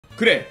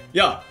그래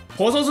야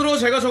버섯으로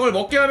제가 저걸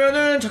먹게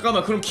하면은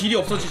잠깐만 그럼 길이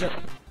없어지잖아.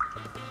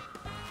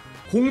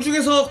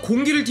 공중에서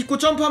공기를 딛고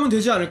점프하면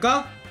되지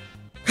않을까?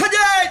 가자!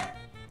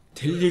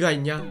 될 리가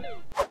있냐?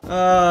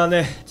 아,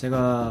 네.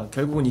 제가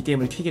결국은 이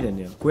게임을 키게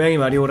됐네요. 고양이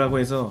마리오라고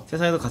해서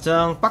세상에서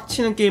가장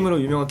빡치는 게임으로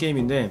유명한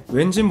게임인데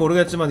왠진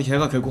모르겠지만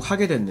걔가 결국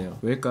하게 됐네요.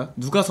 왜일까?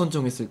 누가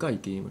선정했을까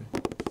이 게임을?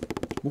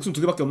 목숨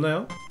 2개밖에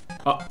없나요?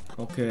 아,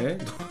 오케이.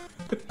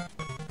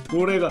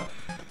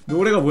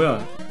 노래가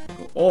뭐야?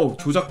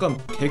 조작감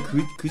개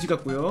그지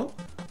같고요.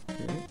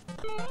 오케이.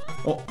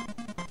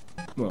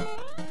 뭐야?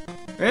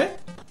 에?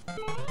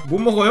 못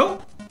먹어요?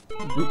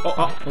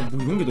 뭐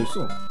이런 게 더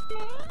있어.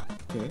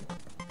 오케이.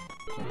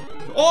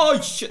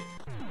 씨.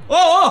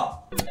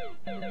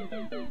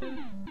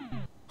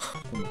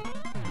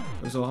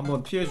 여기서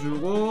한번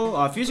피해주고.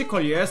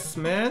 피지컬 예스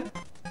맨.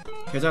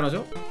 개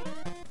잘하죠?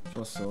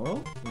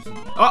 좋았어.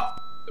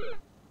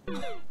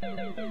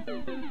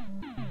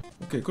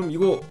 오케이, 그럼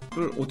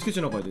이거를 어떻게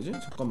지나가야 되지?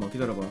 잠깐만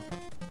기다려봐.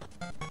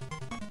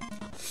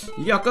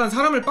 이게 약간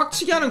사람을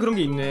빡치게 하는 그런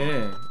게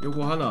있네.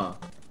 요거 하나.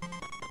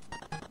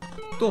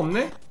 또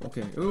없네?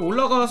 오케이, 여기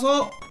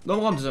올라가서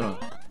넘어가면 되잖아.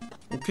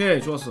 오케이,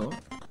 좋았어.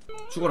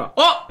 죽어라.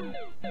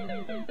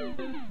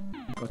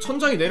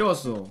 천장이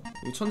내려왔어.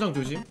 이 천장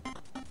조심.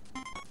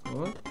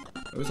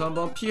 여기서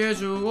한번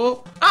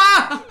피해주고.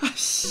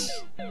 씨.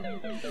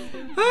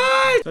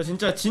 자,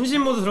 진짜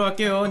진심 모드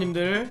들어갈게요,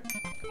 님들.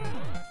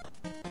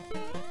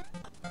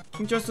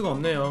 킹쩔 수가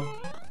없네요.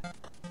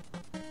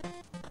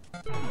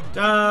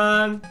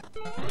 짠.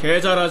 개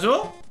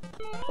잘하죠?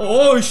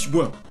 씨,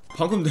 뭐야?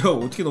 방금 내가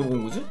어떻게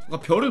넘어온 거지?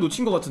 별을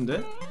놓친 것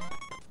같은데?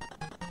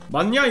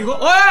 맞냐 이거?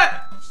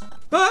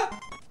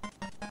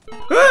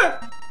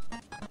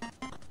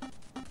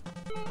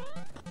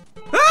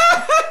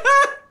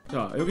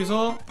 자,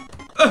 여기서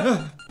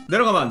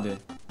내려가면 안 돼.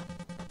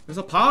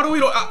 그래서 바로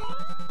위로.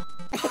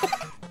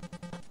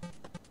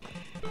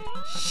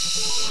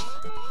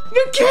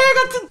 이렇게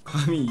같은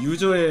감히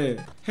유저의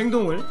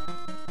행동을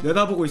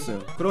내다보고 있어요.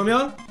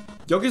 그러면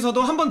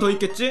여기서도 한 번 더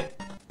있겠지?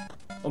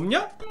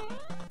 없냐?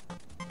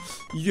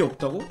 이게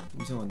없다고?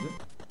 이상한데?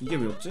 이게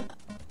왜 없지?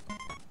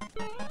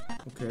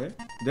 오케이,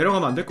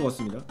 내려가면 안 될 것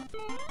같습니다.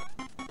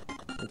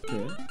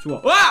 오케이,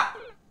 좋아.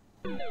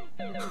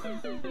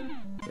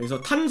 여기서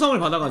탄성을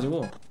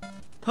받아가지고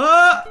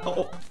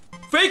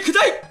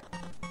페이크다이!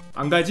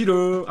 안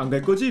가지롱, 안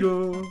갈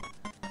거지롱.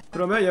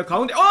 그러면 얘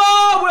가운데.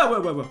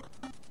 뭐야.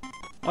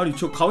 아니,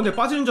 저 가운데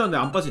빠지는 줄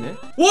알았는데 안 빠지네.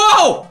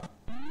 와우!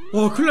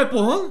 큰일 날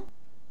뻔.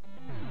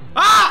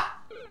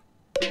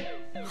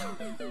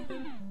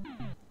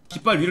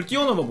 깃발 위를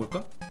뛰어넘어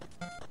볼까?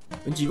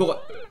 왠지 이거가.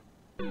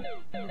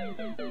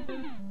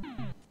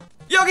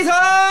 여기서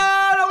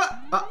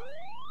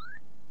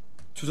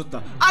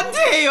조졌다. 안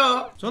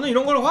돼요! 저는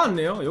이런 걸로 화 안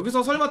내요.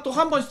 여기서 설마 또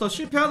한 번씩 더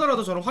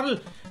실패하더라도 저는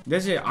화를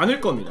내지 않을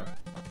겁니다.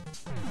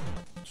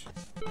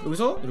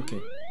 여기서 이렇게.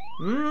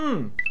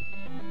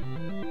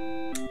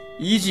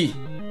 이지.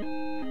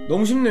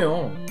 너무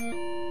쉽네요.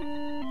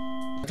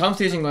 다음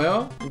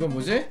스테이지인가요? 이건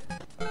뭐지?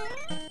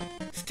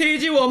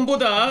 스테이지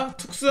 1보다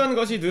특수한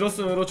것이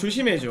늘었으므로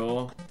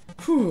조심해줘.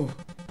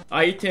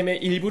 아이템의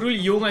일부를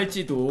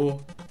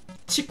이용할지도.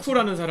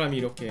 치쿠라는 사람이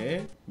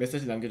이렇게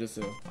메시지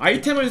남겨줬어요.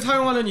 아이템을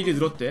사용하는 일이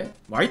늘었대.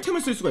 아이템을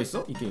쓸 수가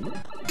있어? 이 게임은?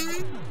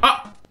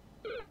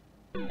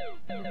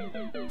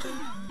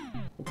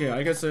 오케이,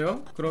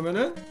 알겠어요.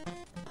 그러면은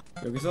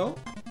여기서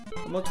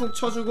한번 툭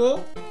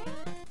쳐주고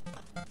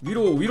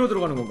위로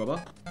들어가는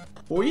건가봐.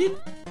 오잇?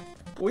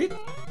 What?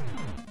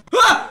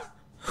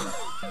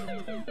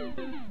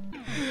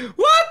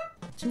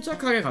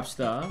 침착하게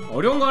갑시다.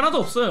 어려운 거 하나도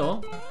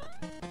없어요.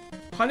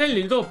 화낼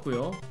일도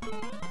없고요.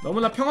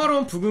 너무나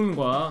평화로운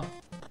부금과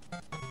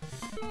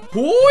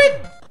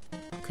보잇!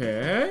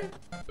 오케이,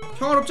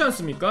 평화롭지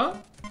않습니까?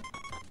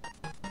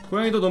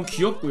 고양이도 너무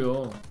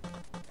귀엽고요.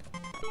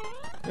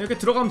 이렇게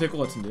들어가면 될 것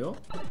같은데요?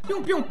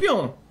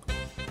 뿅뿅뿅!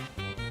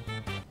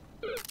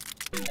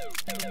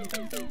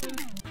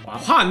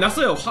 화 안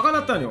났어요. 화가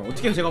났다뇨.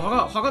 어떻게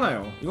제가 화가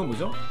나요. 이건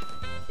뭐죠?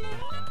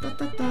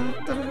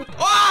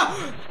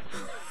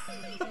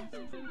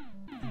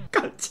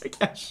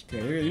 깜짝이야.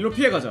 오케이, 일로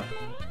피해가자.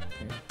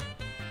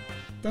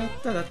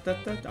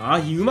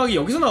 이 음악이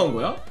여기서 나온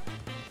거야?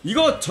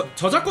 이거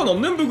저작권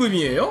없는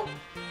부금이에요?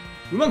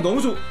 음악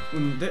너무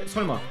좋은데?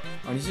 설마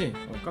아니지?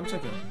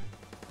 깜짝이야.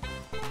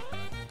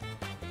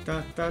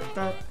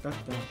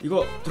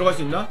 이거 들어갈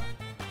수 있나?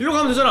 이리로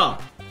가면 되잖아.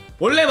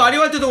 원래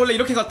마리오 할 때도 원래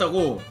이렇게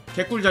갔다고.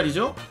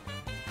 개꿀자리죠?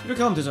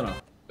 이렇게 가면 되잖아.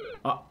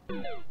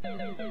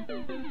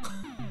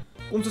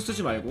 꼼수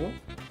쓰지 말고.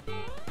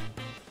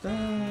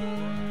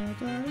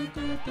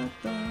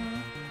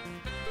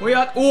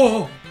 오야!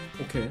 오!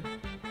 오케이.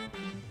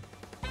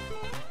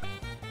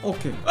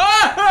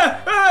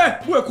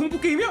 뭐야,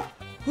 공포게임이야?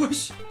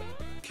 어이씨,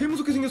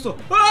 개무섭게 생겼어.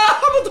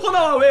 한 번 더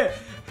나와. 왜?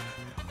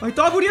 아니,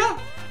 더블이야?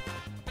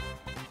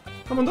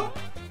 한 번 더?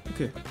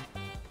 오케이.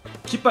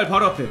 깃발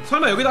바로 앞에.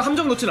 설마 여기다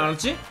함정 넣진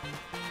않았지?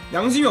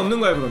 양심이 없는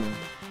거야 그러면.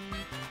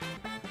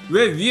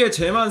 왜 위에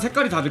쟤만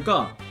색깔이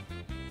다를까?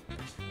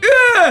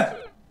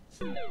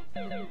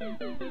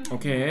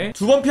 오케이.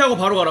 두 번 피하고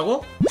바로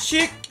가라고?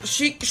 씩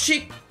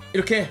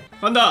이렇게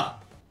간다.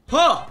 호!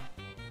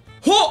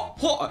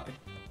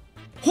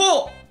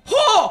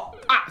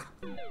 아!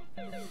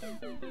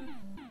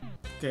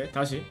 오케이,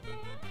 다시.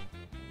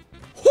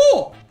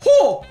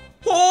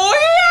 호야!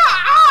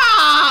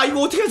 아!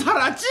 이거 어떻게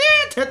살았지?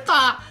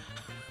 됐다.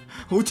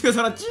 어떻게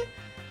살았지?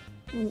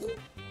 오,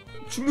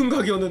 죽는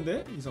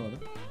각이었는데? 이상하다.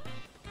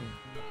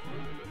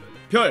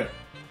 별!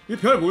 이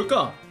별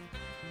뭘까?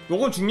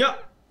 너건 죽냐?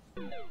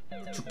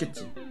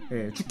 죽겠지.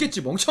 예,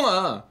 죽겠지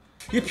멍청아.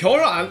 이게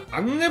별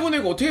안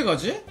내보내고 어떻게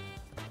가지?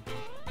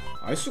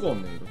 알 수가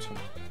없네 이거 참.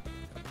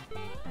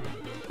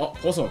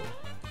 버섯.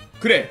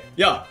 그래,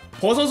 야,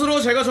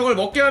 버섯으로 제가 저걸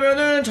먹게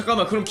하면은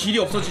잠깐만, 그럼 길이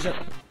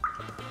없어지잖아.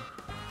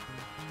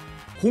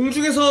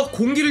 공중에서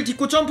공기를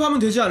딛고 점프하면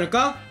되지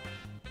않을까?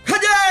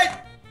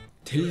 가자!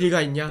 될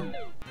리가 있냐?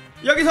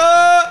 여기서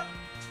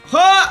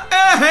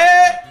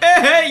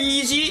에헤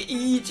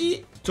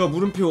이지. 저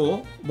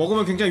물음표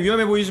먹으면 굉장히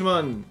위험해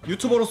보이지만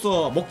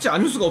유튜버로서 먹지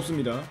않을 수가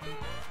없습니다.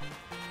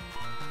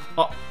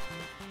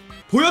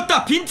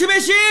 보였다!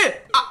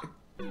 빈틈의실!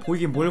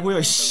 보이긴 뭘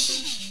보여.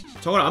 씨.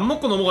 저걸 안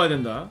먹고 넘어가야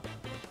된다.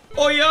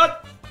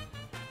 야!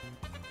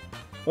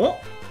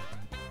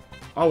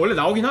 원래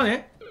나오긴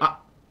하네.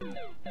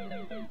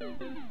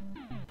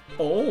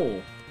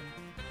 오.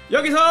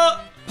 여기서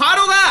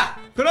바로 가!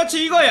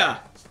 그렇지,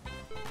 이거야.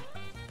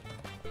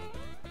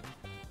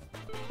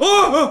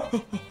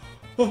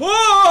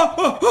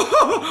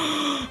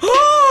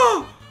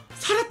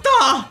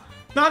 살았다!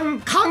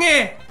 난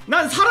강해!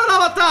 난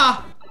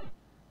살아남았다!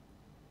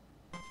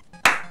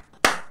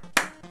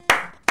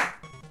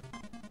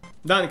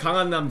 난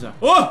강한 남자.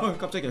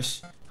 깜짝이야.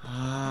 씨.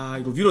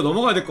 이거 위로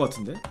넘어가야 될 것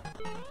같은데.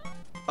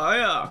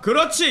 아야,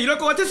 그렇지. 이럴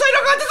것 같았어.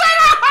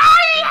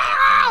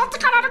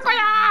 어떡하라는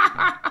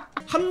거야.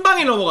 한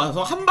방에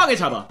넘어가서 한 방에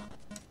잡아.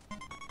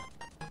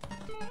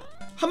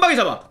 한 방에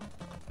잡아.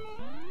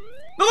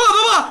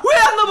 넘어가. 왜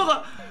안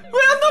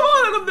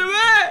넘어가는 건데 왜?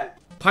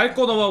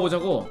 밟고 넘어가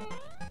보자고.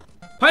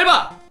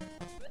 밟아.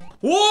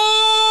 오,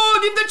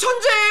 님들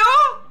천재예요?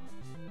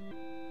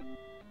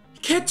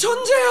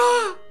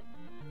 개천재야.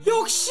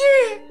 역시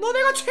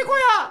너네가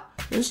최고야.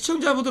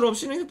 시청자분들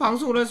없이는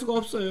방송을 할 수가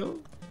없어요.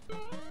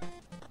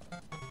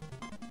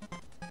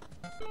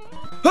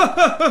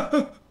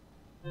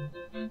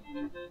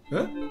 에?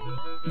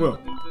 뭐야?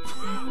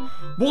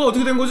 뭐가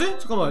어떻게 된 거지?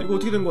 잠깐만, 이거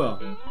어떻게 된 거야?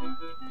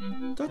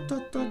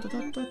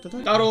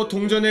 따로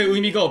동전의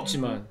의미가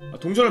없지만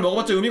동전을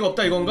먹어봤자 의미가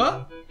없다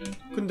이건가?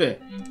 근데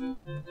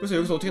그래서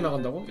여기서 어떻게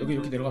나간다고? 여기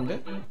이렇게 내려가면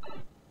돼?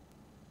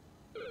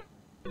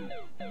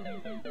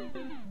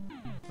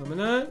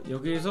 그러면은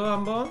여기서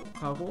한번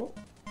가고,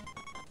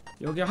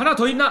 여기 하나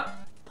더 있나?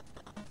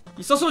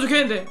 있었으면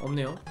좋겠는데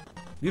없네요.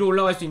 위로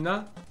올라갈 수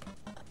있나?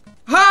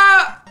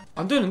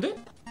 안 되는데?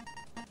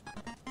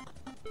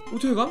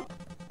 어떻게 가?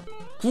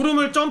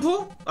 구름을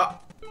점프?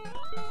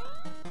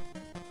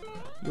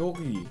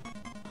 여기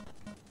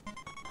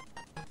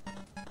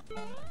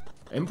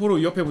M4로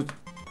위협해보.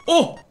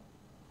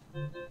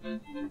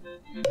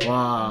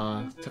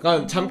 와,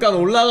 잠깐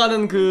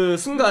올라가는 그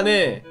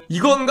순간에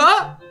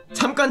이건가?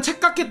 잠깐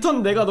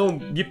착각했던 내가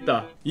너무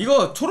밉다.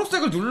 이거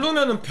초록색을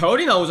누르면은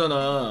별이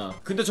나오잖아.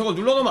 근데 저거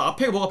눌러놓으면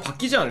앞에 뭐가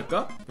바뀌지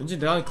않을까? 왠지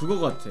내가 그거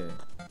같아.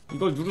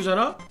 이걸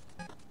누르잖아?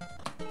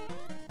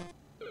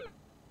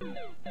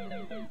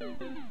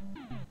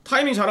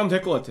 타이밍 잘하면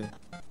될 것 같아.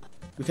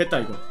 됐다,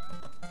 이거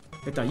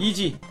됐다.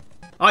 이지.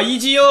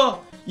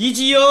 이지요.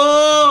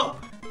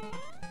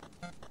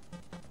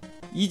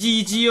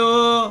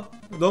 이지요.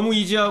 너무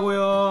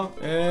이지하고요.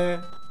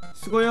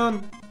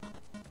 수고연.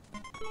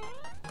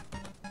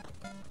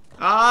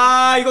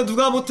 이거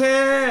누가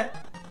못해?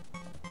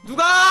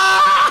 누가?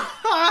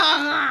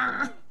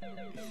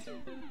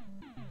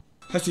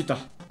 할 수 있다.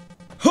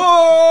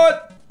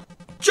 헛!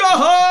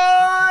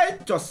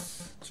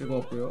 좋았어.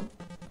 즐거웠고요.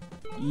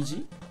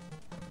 이지?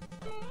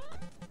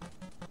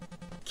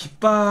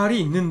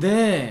 깃발이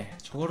있는데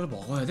저거를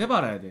먹어야 돼,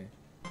 말아야 돼?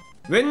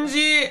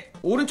 왠지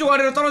오른쪽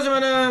아래로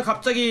떨어지면은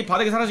갑자기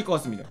바닥에 사라질 것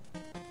같습니다.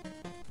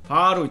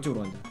 바로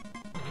이쪽으로 간다.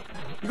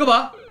 이거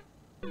봐.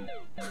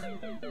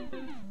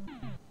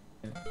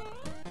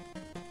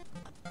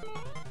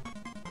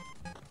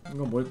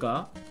 이건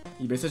뭘까?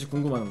 이 메시지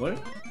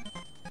궁금한걸?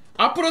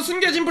 앞으로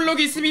숨겨진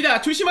블록이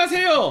있습니다.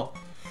 조심하세요!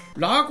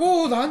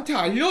 라고 나한테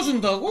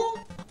알려준다고?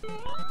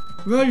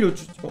 왜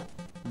알려주지?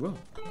 뭐야?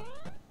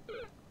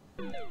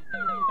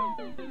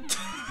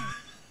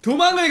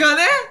 도망을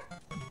가네?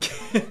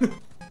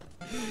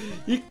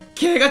 이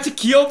개같이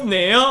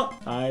귀엽네요?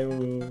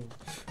 아유.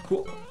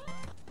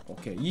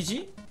 오케이.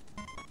 이지?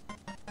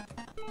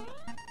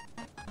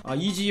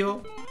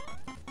 이지요?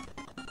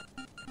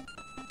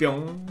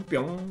 뿅.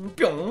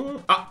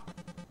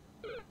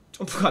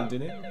 점프가 안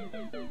되네.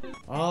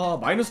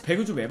 마이너스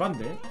 100은 좀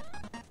에반데.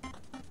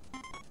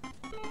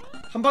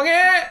 한 방에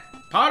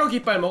바로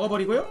깃발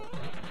먹어버리고요.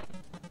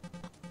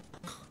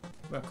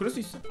 뭐야, 그럴 수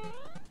있어.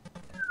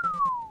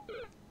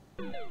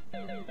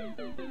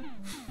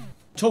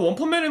 저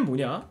원펀맨은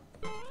뭐냐?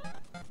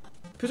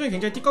 표정이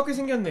굉장히 띠껍게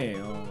생겼네.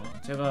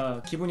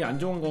 제가 기분이 안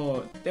좋은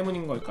거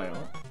때문인 걸까요?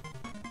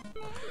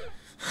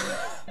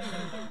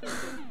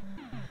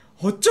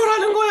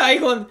 어쩌라는 거야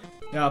이건.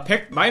 야,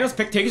 100 마이너스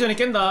 100 되기 전에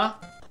깬다.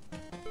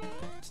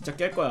 진짜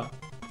깰 거야.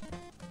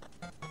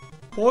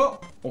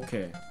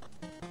 오케이.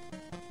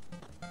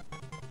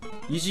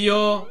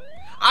 이지요.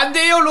 안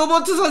돼요,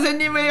 로봇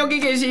선생님 왜 여기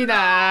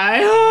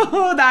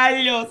계시나요?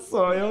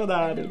 날렸어요,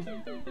 나를.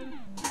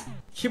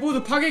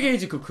 키보드 파괴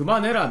게이지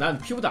그만해라. 난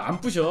키보드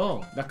안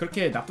부셔. 나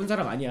그렇게 나쁜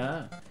사람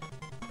아니야.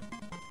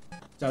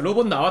 자,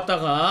 로봇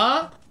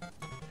나왔다가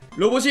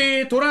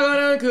로봇이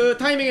돌아가는 그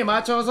타이밍에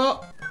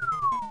맞춰서.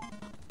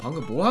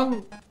 방금 뭐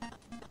한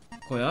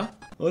거야?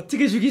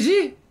 어떻게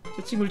죽이지?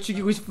 저 친구를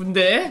죽이고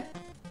싶은데.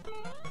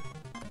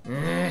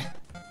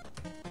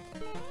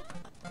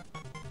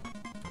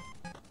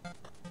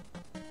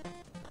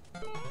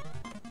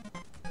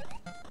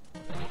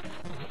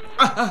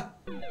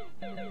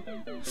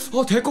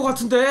 될 것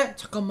같은데?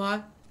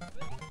 잠깐만.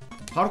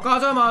 바로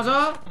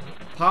까자마자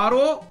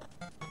바로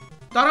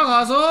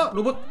따라가서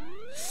로봇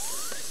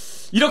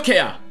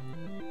이렇게야.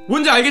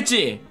 뭔지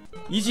알겠지?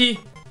 이지.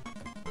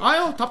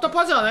 아유,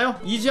 답답하지 않아요.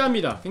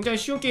 이지합니다. 굉장히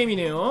쉬운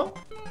게임이네요.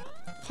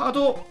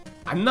 화도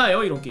안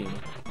나요, 이런 게임.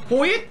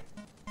 호잇!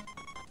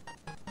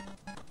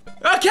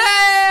 오케이!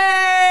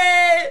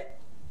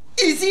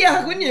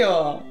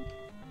 이지하군요.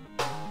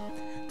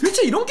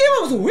 도대체 이런 게임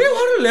하면서 왜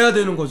화를 내야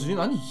되는 거지?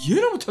 난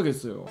이해를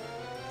못하겠어요.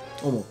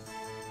 어머.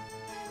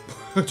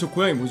 저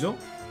고양이 뭐죠?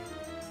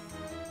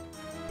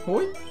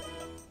 호잇?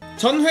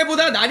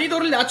 전회보다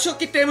난이도를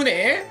낮추었기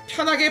때문에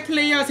편하게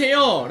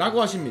플레이하세요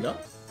라고 하십니다.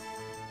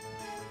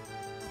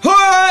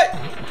 호잇!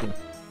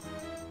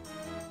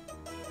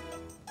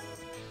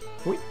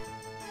 호잇?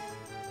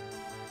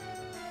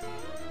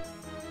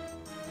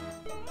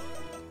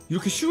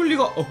 이렇게 쉬울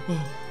리가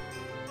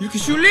이렇게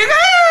쉬울 리가!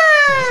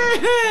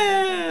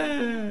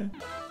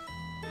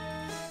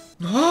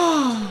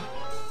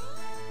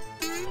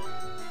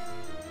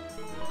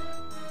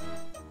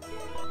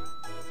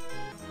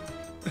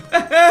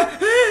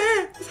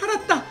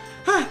 살았다.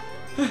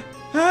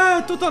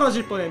 또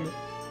떨어질 뻔했네.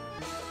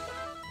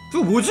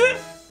 저거 뭐지?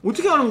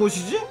 어떻게 하는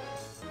것이지?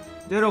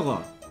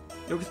 내려가.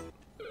 여기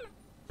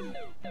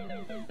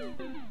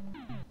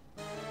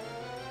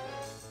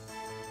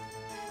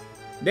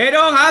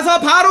내려가서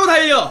바로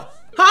달려.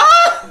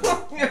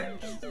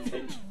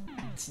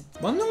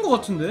 맞는 것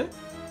같은데?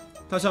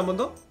 다시 한 번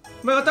더.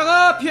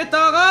 갔다가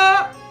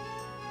피했다가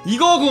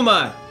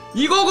이거구만.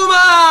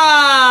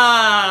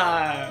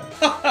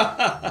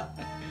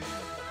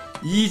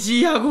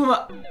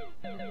 이지하구만.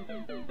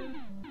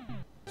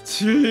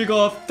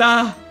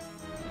 즐겁다.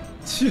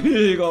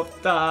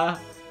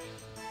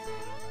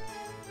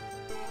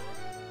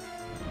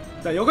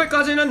 자,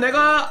 여기까지는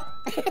내가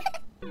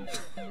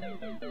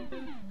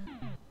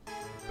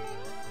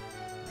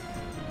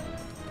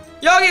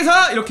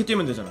여기서 이렇게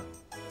뛰면 되잖아.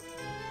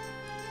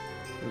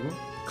 그리고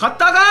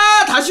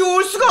갔다가 다시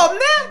올 수가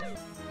없네?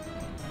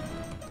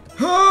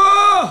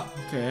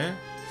 오케이.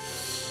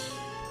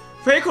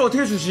 페이크를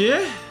어떻게 주지?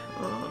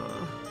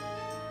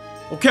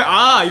 오케이.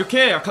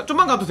 이렇게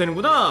좀만 가도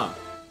되는구나.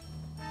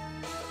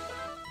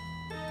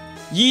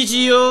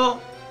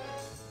 이지요.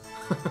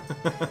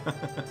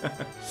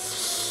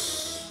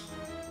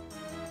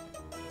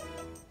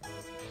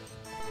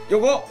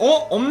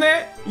 요거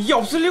없네? 이게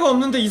없을 리가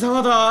없는데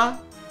이상하다.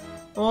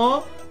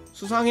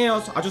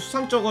 수상해요. 아주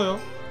수상쩍어요.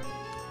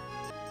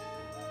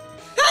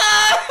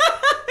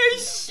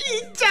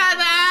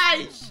 있잖아.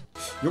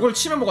 요걸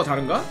치면 뭐가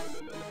다른가?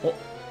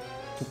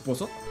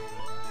 독버섯?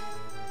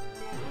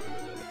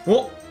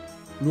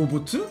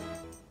 로보트?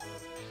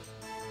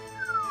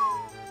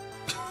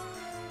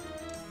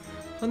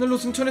 하늘로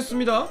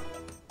승천했습니다.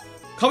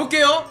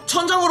 가볼게요.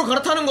 천장으로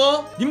갈아타는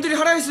거 님들이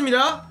하라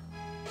했습니다.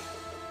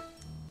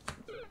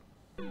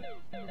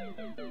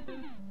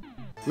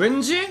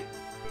 왠지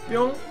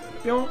뿅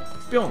뿅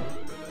뿅.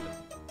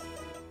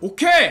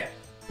 오케이,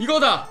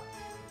 이거다.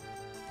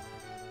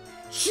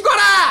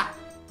 죽어라!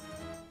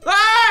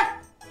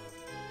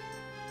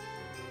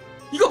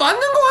 이거 맞는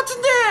거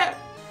같은데.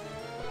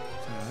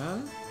 자,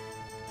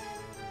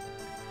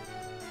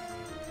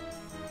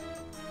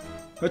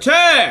 그렇지.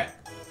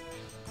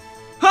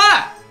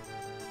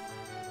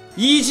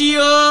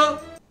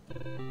 이지요.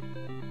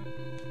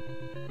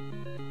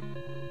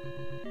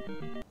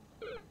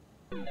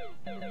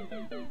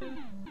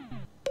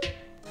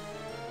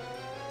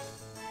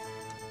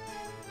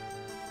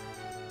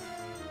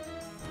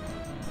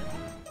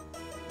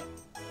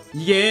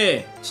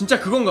 이게 진짜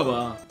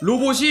그건가봐.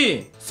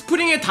 로봇이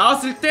스프링에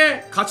닿았을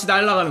때 같이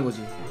날아가는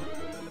거지.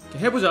 이렇게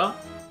해보자.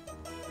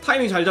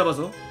 타이밍 잘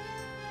잡아서.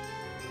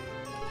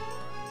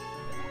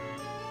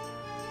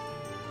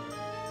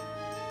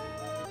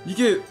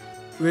 이게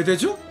왜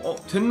되죠?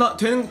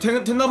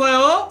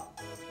 됐나봐요?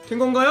 된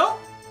건가요?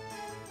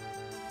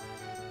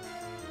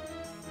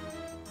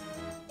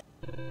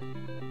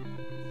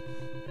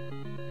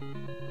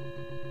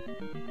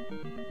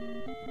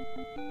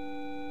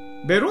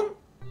 메론?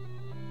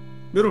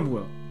 메론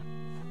뭐야?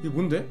 이게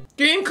뭔데?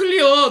 게임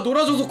클리어.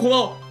 놀아줘서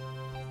고마워.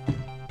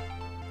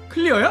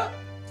 클리어야?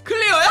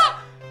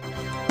 클리어야?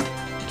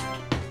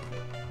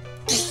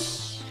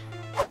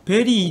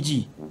 베리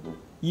이지.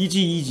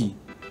 이지.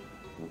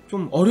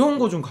 좀 어려운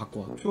거 좀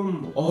갖고 와.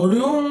 좀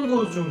어려운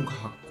거 좀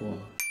갖고 와.